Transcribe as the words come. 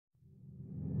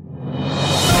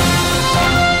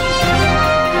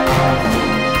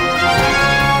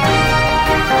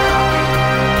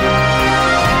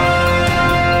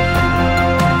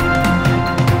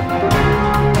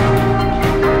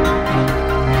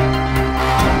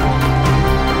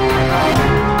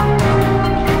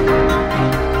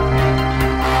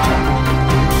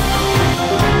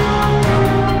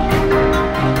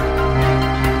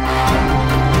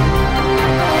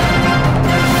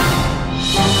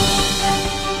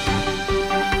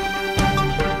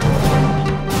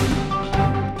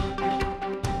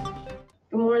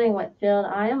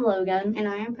Springfield. I am Logan. And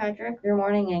I am Patrick. Your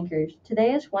morning anchors.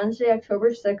 Today is Wednesday, October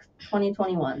 6th,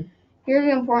 2021. Here are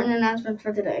the important announcements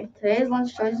for today. Today's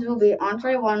lunch choices will be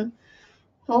Entree 1,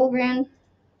 whole grain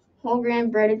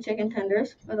breaded chicken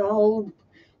tenders with a whole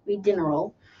wheat dinner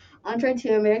roll. Entree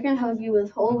 2, American hoagie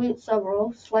with whole wheat sub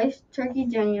roll, sliced turkey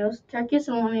Jenios, turkey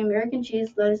salami, American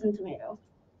cheese, lettuce, and tomato.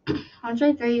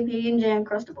 Entree 3, vegan jam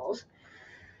crustables.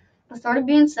 Assorted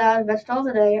bean salad, vegetables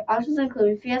today. Options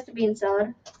include Fiesta bean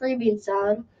salad, free bean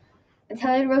salad,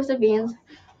 Italian roasted beans,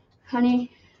 honey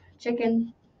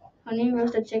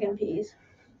roasted chicken peas,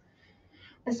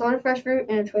 assorted fresh fruit,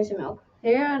 and a choice of milk.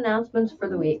 Here are announcements for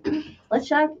the week. Let's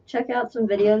check out some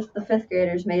videos the fifth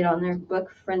graders made on their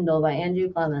book Frindle by Andrew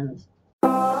Clemens.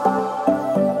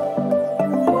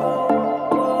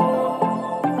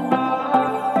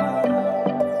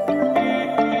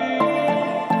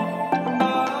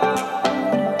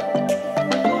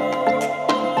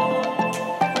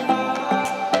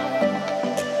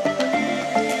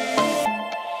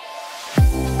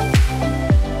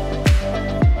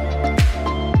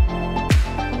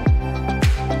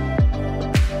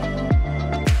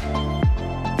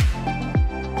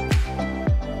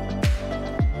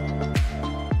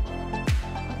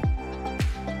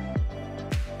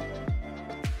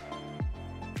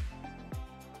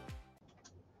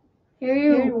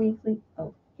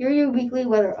 Here are your weekly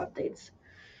weather updates.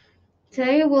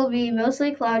 Today will be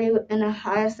mostly cloudy and a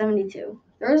high of 72.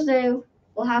 Thursday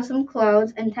will have some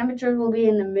clouds and temperatures will be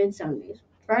in the mid-70s.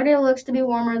 Friday looks to be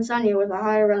warmer and sunnier with a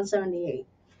high around 78.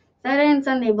 Saturday and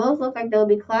Sunday both look like they'll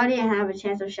be cloudy and have a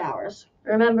chance of showers.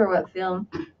 Remember, Whitfield,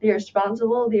 be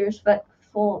responsible, be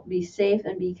respectful, be safe,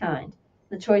 and be kind.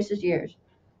 The choice is yours.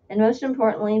 And most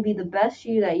importantly, be the best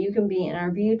you that you can be in our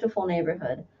beautiful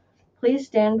neighborhood. Please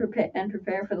stand and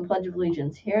prepare for the Pledge of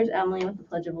Allegiance. Here's Emily with the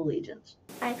Pledge of Allegiance.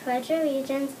 I pledge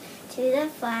allegiance to the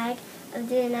flag of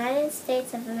the United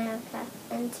States of America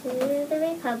and to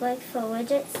the republic for which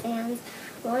it stands,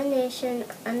 one nation,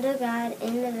 under God,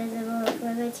 indivisible, with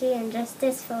liberty and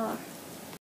justice for all.